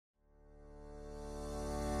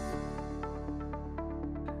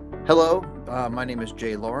Hello, my name is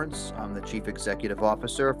Jay Lawrence. I'm the Chief Executive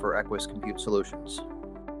Officer for Equus Compute Solutions.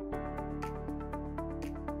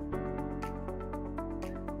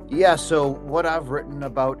 Yeah, so what I've written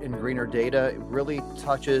about in Greener Data really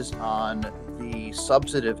touches on the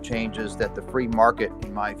substantive changes that the free market,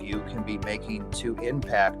 in my view, can be making to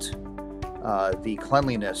impact the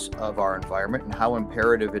cleanliness of our environment and how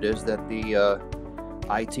imperative it is that the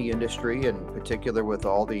IT industry, in particular with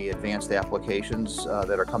all the advanced applications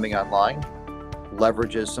that are coming online,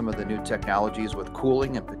 leverages some of the new technologies with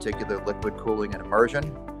cooling, in particular liquid cooling and immersion.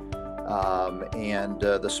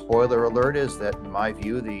 The spoiler alert is that, in my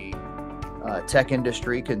view, the tech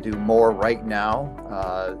industry can do more right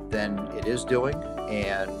now than it is doing,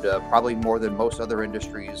 and probably more than most other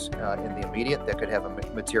industries in the immediate that could have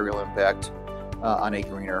a material impact on a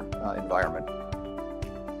greener environment.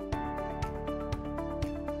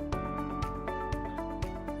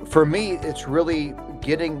 For me, it's really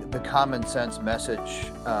getting the common sense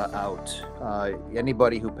message out.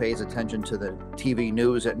 Anybody who pays attention to the TV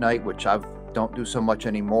news at night, which I don't do so much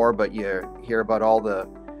anymore, but you hear about all the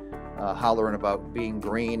hollering about being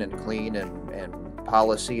green and clean and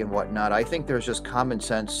policy and whatnot. I think there's just common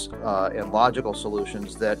sense and logical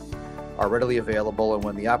solutions that are readily available. And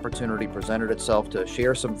when the opportunity presented itself to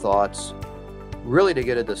share some thoughts, really to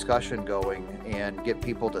get a discussion going and get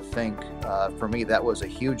people to think, for me, that was a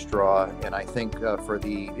huge draw. And I think for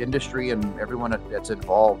the industry and everyone that's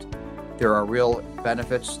involved, there are real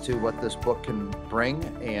benefits to what this book can bring.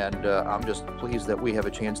 And I'm just pleased that we have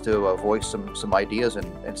a chance to voice some ideas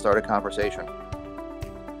and start a conversation.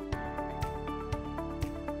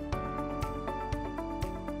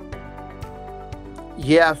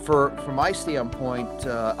 Yeah, from my standpoint,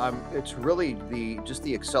 it's really just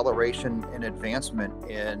the acceleration and advancement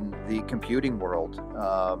in the computing world.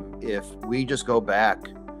 If we just go back,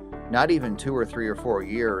 not even 2 or 3 or 4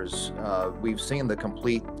 years, we've seen the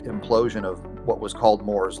complete implosion of what was called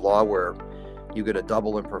Moore's Law, where you get a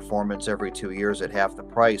double in performance every 2 years at half the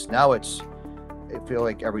price. Now I feel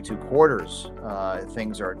like every 2 quarters,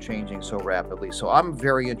 things are changing so rapidly. So I'm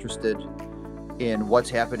very interested in what's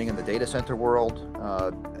happening in the data center world.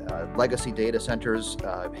 Legacy data centers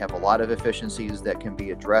have a lot of efficiencies that can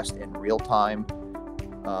be addressed in real time.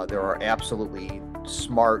 There are absolutely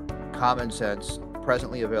smart, common sense,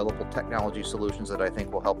 presently available technology solutions that I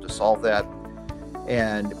think will help to solve that.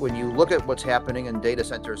 And when you look at what's happening in data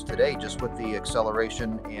centers today, just with the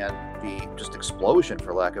acceleration and the just explosion,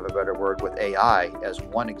 for lack of a better word, with AI as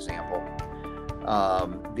one example,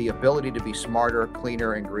 the ability to be smarter,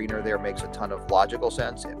 cleaner, and greener there makes a ton of logical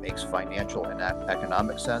sense. It makes financial and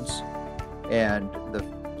economic sense. And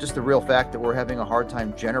just the real fact that we're having a hard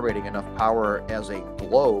time generating enough power as a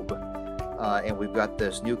globe, and we've got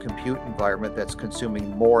this new compute environment that's consuming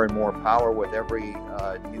more and more power with every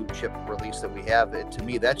new chip release that we have. To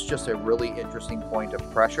me, that's just a really interesting point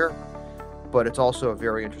of pressure, but it's also a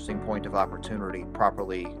very interesting point of opportunity,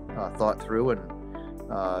 properly thought through and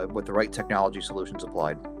with the right technology solutions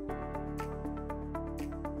applied.